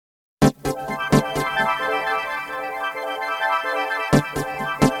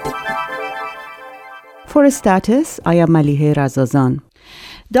For a status, I am Malihe Razazan.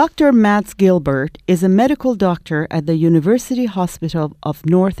 Dr. Mads Gilbert is a medical doctor at the University Hospital of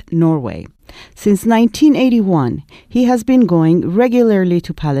North Norway. Since 1981, he has been going regularly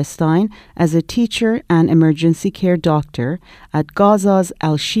to Palestine as a teacher and emergency care doctor at Gaza's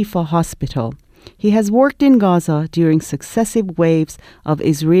Al-Shifa Hospital. He has worked in Gaza during successive waves of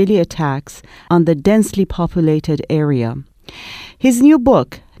Israeli attacks on the densely populated area. His new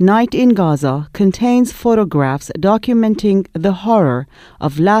book, Night in Gaza, contains photographs documenting the horror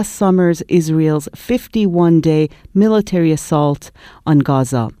of last summer's Israel's 51-day military assault on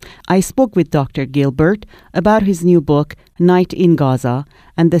Gaza. I spoke with Dr. Gilbert about his new book, Night in Gaza,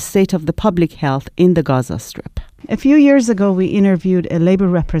 and the state of the public health in the Gaza Strip. A few years ago, we interviewed a labor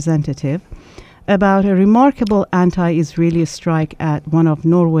representative about a remarkable anti-Israeli strike at one of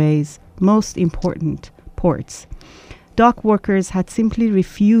Norway's most important ports. Dock workers had simply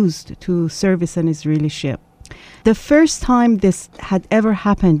refused to service an Israeli ship. The first time this had ever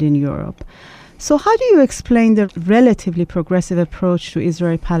happened in Europe. So how do you explain the relatively progressive approach to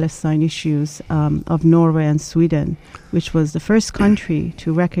Israel-Palestine issues of Norway and Sweden, which was the first country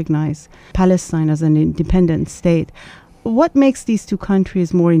to recognize Palestine as an independent state? What makes these two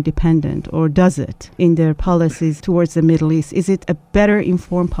countries more independent, or does it, in their policies towards the Middle East? Is it a better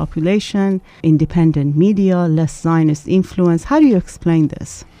informed population, independent media, less Zionist influence? How do you explain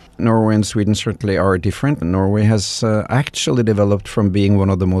this? Norway and Sweden certainly are different. Norway has actually developed from being one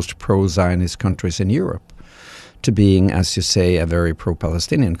of the most pro-Zionist countries in Europe to being, as you say, a very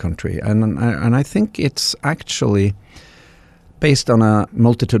pro-Palestinian country. And I think it's actually based on a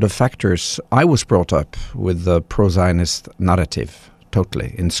multitude of factors. I was brought up with the pro-Zionist narrative,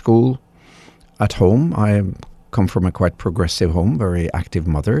 totally. In school, at home. I come from a quite progressive home, very active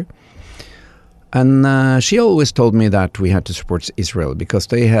mother. And she always told me that we had to support Israel because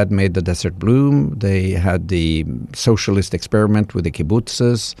they had made the desert bloom. They had the socialist experiment with the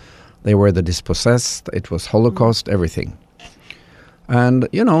kibbutzes. They were the dispossessed. It was Holocaust, everything. And,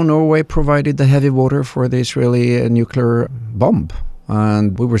 you know, Norway provided the heavy water for the Israeli nuclear bomb.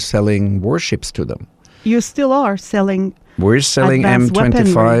 And we were selling warships to them. You still are selling. We're selling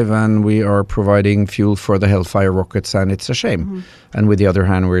M25 weaponry. And we are providing fuel for the Hellfire rockets, and it's a shame. Mm-hmm. And with the other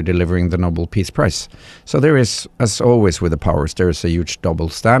hand, we're delivering the Nobel Peace Prize. So there is, as always with the powers, there is a huge double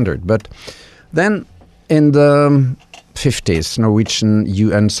standard. But then in the 50s, Norwegian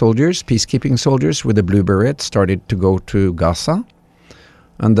UN soldiers, peacekeeping soldiers with the blue beret, started to go to Gaza,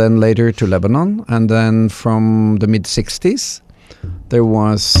 and then later to Lebanon. And then from the mid-60s, there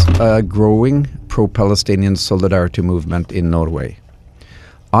was a growing pro-Palestinian solidarity movement in Norway.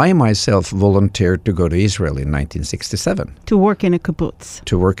 I myself volunteered to go to Israel in 1967. To work in a kibbutz.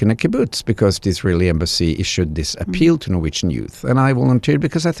 To work in a kibbutz, because the Israeli embassy issued this appeal to Norwegian youth. And I volunteered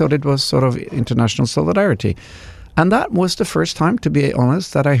because I thought it was sort of international solidarity. And that was the first time, to be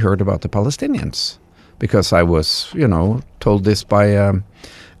honest, that I heard about the Palestinians. Because I was, you know, told this by a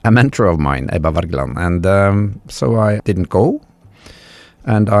mentor of mine, Ebba Wergeland. And so I didn't go.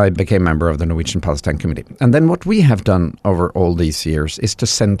 And I became member of the Norwegian Palestine Committee. And then what we have done over all these years is to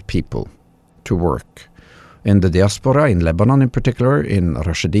send people to work in the diaspora, in Lebanon in particular, in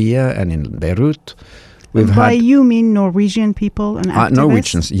Rashidiyah and in Beirut. By you mean Norwegian people and activists?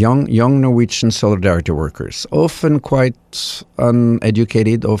 Norwegians, young Norwegian solidarity workers, often quite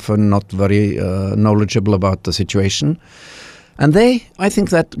uneducated, often not very knowledgeable about the situation. And I think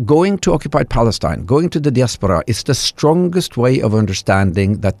that going to occupied Palestine, going to the diaspora, is the strongest way of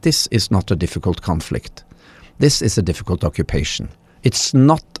understanding that this is not a difficult conflict. This is a difficult occupation. It's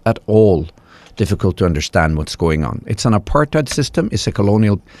not at all difficult to understand what's going on. It's an apartheid system, it's a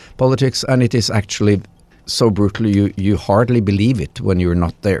colonial politics, and it is actually so brutal you hardly believe it when you're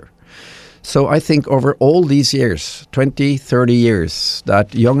not there. So I think over all these years, 20, 30 years,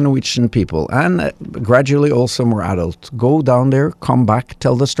 that young Norwegian people, and gradually also more adult, go down there, come back,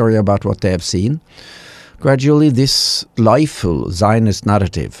 tell the story about what they have seen. Gradually this liveful Zionist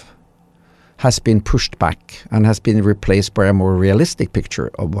narrative has been pushed back and has been replaced by a more realistic picture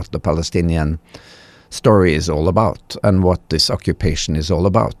of what the Palestinian story is all about and what this occupation is all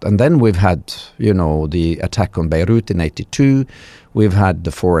about. And then we've had, you know, the attack on Beirut in 82. We've had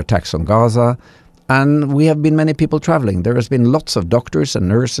the 4 attacks on Gaza. And we have been many people traveling. There has been lots of doctors and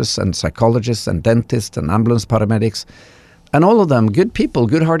nurses and psychologists and dentists and ambulance paramedics. And all of them, good people,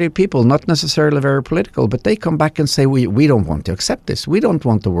 good-hearted people, not necessarily very political, but they come back and say, we don't want to accept this. We don't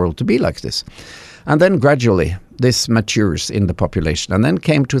want the world to be like this. And then gradually this matures in the population. And then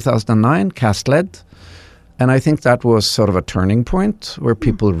came 2009, Cast-led. And I think that was sort of a turning point where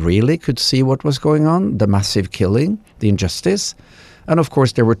people really could see what was going on, the massive killing, the injustice. And of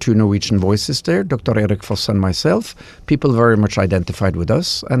course, there were two Norwegian voices there, Dr. Erik Foss and myself. People very much identified with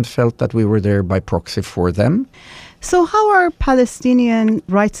us and felt that we were there by proxy for them. So how are Palestinian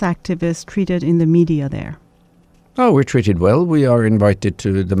rights activists treated in the media there? Oh, we're treated well. We are invited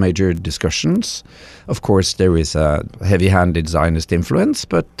to the major discussions. Of course, there is a heavy-handed Zionist influence,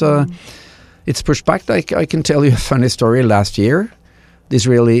 but it's pushed back. I can tell you a funny story. Last year, the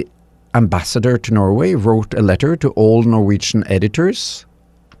Israeli ambassador to Norway wrote a letter to all Norwegian editors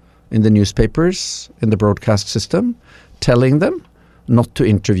in the newspapers, in the broadcast system, telling them not to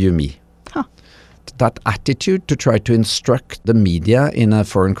interview me. That attitude to try to instruct the media in a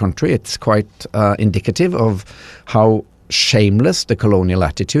foreign country, it's quite indicative of how shameless the colonial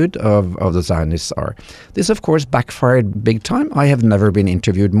attitude of the Zionists are. This, of course, backfired big time. I have never been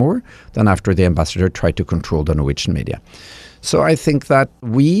interviewed more than after the ambassador tried to control the Norwegian media. So I think that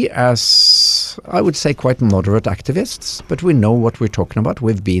we, as I would say quite moderate activists, but we know what we're talking about.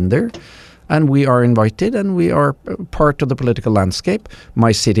 We've been there. And we are invited, and we are part of the political landscape.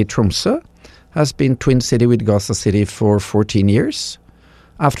 My city, Tromsø, has been twin city with Gaza City for 14 years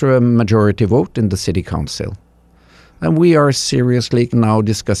after a majority vote in the city council. And we are seriously now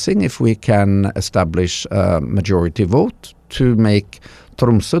discussing if we can establish a majority vote to make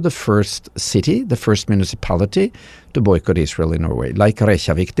Tromsø the first city, the first municipality to boycott Israel in Norway, like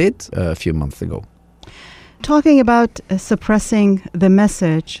Reykjavik did a few months ago. Talking about suppressing the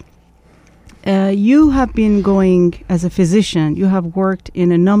message, you have been going as a physician. You have worked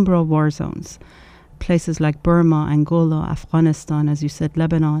in a number of war zones, places like Burma, Angola, Afghanistan, as you said,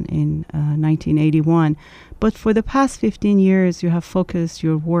 Lebanon in 1981. But for the past 15 years, you have focused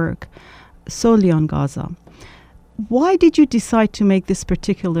your work solely on Gaza. Why did you decide to make this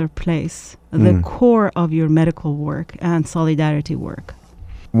particular place the core of your medical work and solidarity work?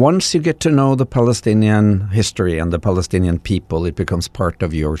 Once you get to know the Palestinian history and the Palestinian people, it becomes part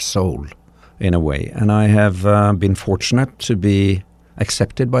of your soul, in a way. And I have been fortunate to be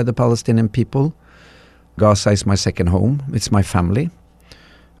accepted by the Palestinian people. Gaza is my second home. It's my family.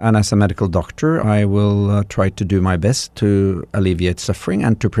 And as a medical doctor, I will try to do my best to alleviate suffering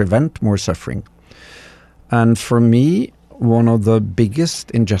and to prevent more suffering. And for me, one of the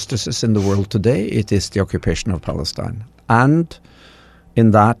biggest injustices in the world today, it is the occupation of Palestine. And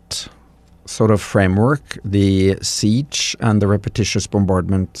in that sort of framework, the siege and the repetitious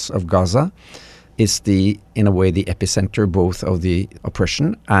bombardments of Gaza is in a way, the epicenter both of the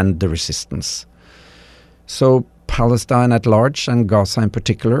oppression and the resistance. So Palestine at large and Gaza in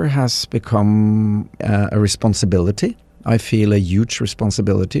particular has become a responsibility. I feel a huge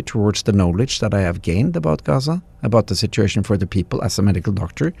responsibility towards the knowledge that I have gained about Gaza, about the situation for the people as a medical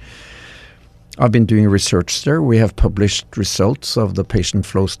doctor. I've been doing research there. We have published results of the patient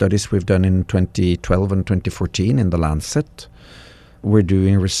flow studies we've done in 2012 and 2014 in The Lancet. We're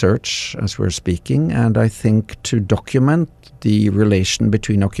doing research as we're speaking, and I think to document the relation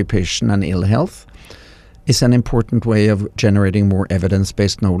between occupation and ill health is an important way of generating more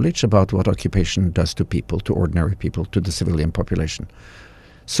evidence-based knowledge about what occupation does to people, to ordinary people, to the civilian population.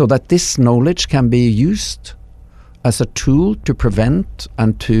 So that this knowledge can be used as a tool to prevent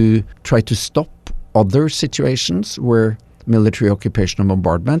and to try to stop other situations where military occupation and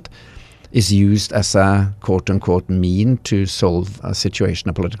bombardment is used as a quote-unquote mean to solve a situation,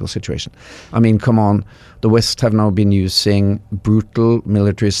 a political situation. I mean, come on, the West have now been using brutal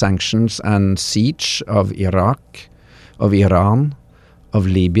military sanctions and siege of Iraq, of Iran, of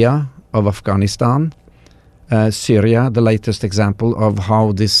Libya, of Afghanistan, Syria, the latest example of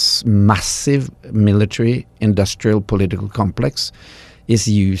how this massive military, industrial, political complex is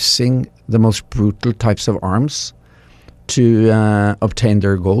using the most brutal types of arms to obtain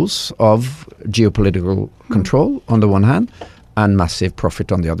their goals of geopolitical control on the one hand and massive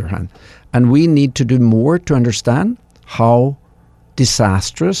profit on the other hand. And we need to do more to understand how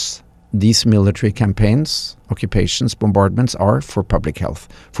disastrous these military campaigns, occupations, bombardments are for public health,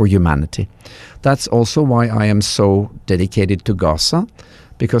 for humanity. That's also why I am so dedicated to Gaza,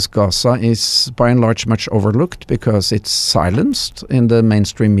 because Gaza is by and large much overlooked because it's silenced in the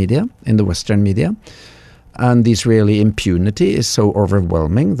mainstream media, in the Western media. And the Israeli impunity is so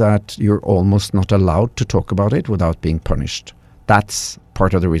overwhelming that you're almost not allowed to talk about it without being punished. That's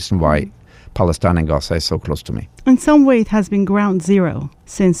part of the reason why Palestine and Gaza is so close to me. In some way, it has been ground zero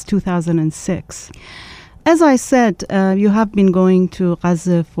since 2006. As I said, you have been going to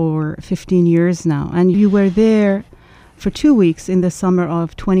Gaza for 15 years now, and you were there for 2 weeks in the summer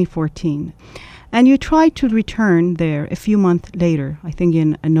of 2014. And you tried to return there a few months later, I think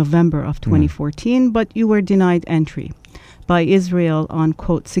in November of 2014, but you were denied entry by Israel on,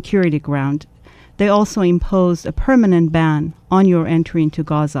 quote, security ground they also imposed a permanent ban on your entry into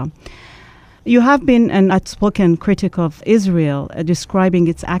Gaza. You have been an outspoken critic of Israel, describing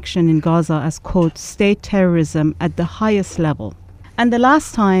its action in Gaza as, quote, state terrorism at the highest level. And the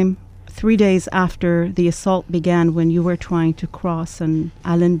last time, 3 days after the assault began, when you were trying to cross an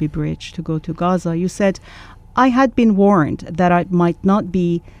Allenby Bridge to go to Gaza, you said, I had been warned that I might not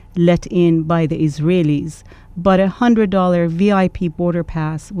be let in by the Israelis, but a $100 VIP border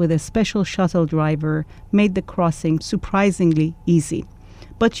pass with a special shuttle driver made the crossing surprisingly easy.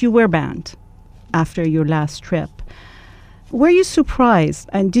 But you were banned after your last trip. Were you surprised?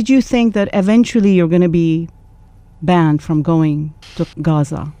 And did you think that eventually you're going to be banned from going to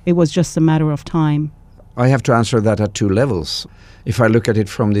Gaza? It was just a matter of time. I have to answer that at two levels. If I look at it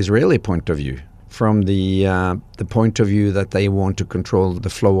from the Israeli point of view, from the point of view that they want to control the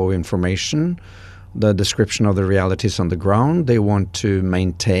flow of information, the description of the realities on the ground, they want to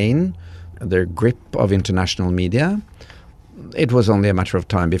maintain their grip of international media. It was only a matter of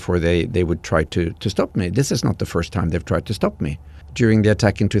time before they would try to stop me. This is not the first time they've tried to stop me. During the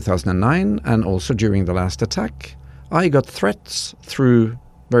attack in 2009 and also during the last attack, I got threats through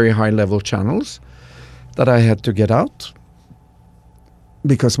very high-level channels that I had to get out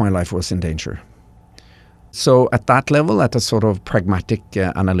because my life was in danger. So at that level, at a sort of pragmatic,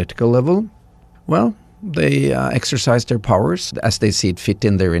 analytical level, well, they exercise their powers as they see it fit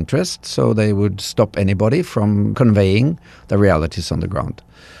in their interest, so they would stop anybody from conveying the realities on the ground.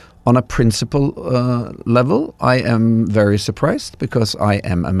 On a principle level, I am very surprised because I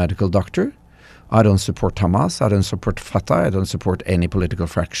am a medical doctor. I don't support Hamas, I don't support Fatah, I don't support any political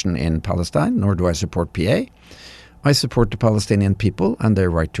fraction in Palestine, nor do I support PA. I support the Palestinian people and their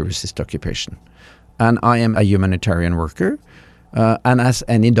right to resist occupation. And I am a humanitarian worker, and as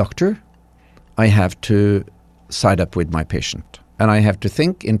any doctor, I have to side up with my patient. And I have to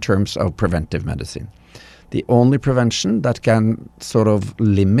think in terms of preventive medicine. The only prevention that can sort of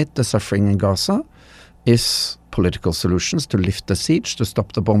limit the suffering in Gaza is political solutions to lift the siege, to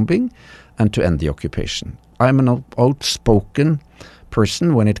stop the bombing, and to end the occupation. I'm an outspoken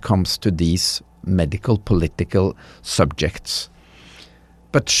person when it comes to these medical, political subjects.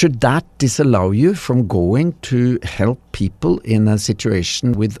 But should that disallow you from going to help people in a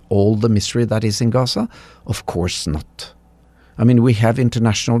situation with all the misery that is in Gaza? Of course not. I mean, we have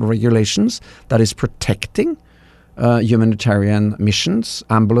international regulations that is protecting humanitarian missions,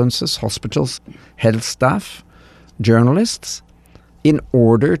 ambulances, hospitals, health staff, journalists, in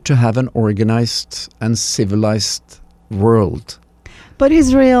order to have an organized and civilized world. But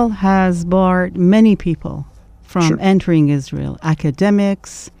Israel has barred many people from Sure. entering Israel.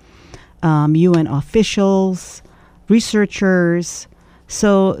 Academics, UN officials, researchers.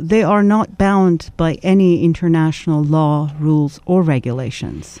 So they are not bound by any international law, rules, or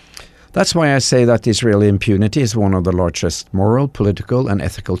regulations. That's why I say that Israeli impunity is one of the largest moral, political, and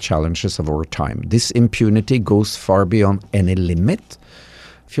ethical challenges of our time. This impunity goes far beyond any limit.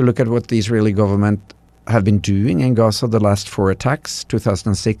 If you look at what the Israeli government have been doing in Gaza the last 4 attacks,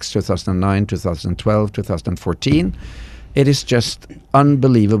 2006, 2009, 2012, 2014, it is just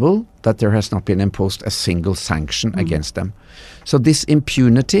unbelievable that there has not been imposed a single sanction against them. So this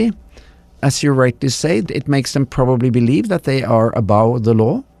impunity, as you rightly say, it makes them probably believe that they are above the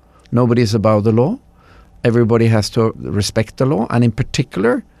law. Nobody is above the law. Everybody has to respect the law, and in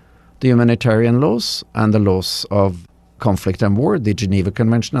particular, the humanitarian laws and the laws of conflict and war, the Geneva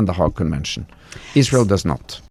Convention and the Hague Convention. Israel does not.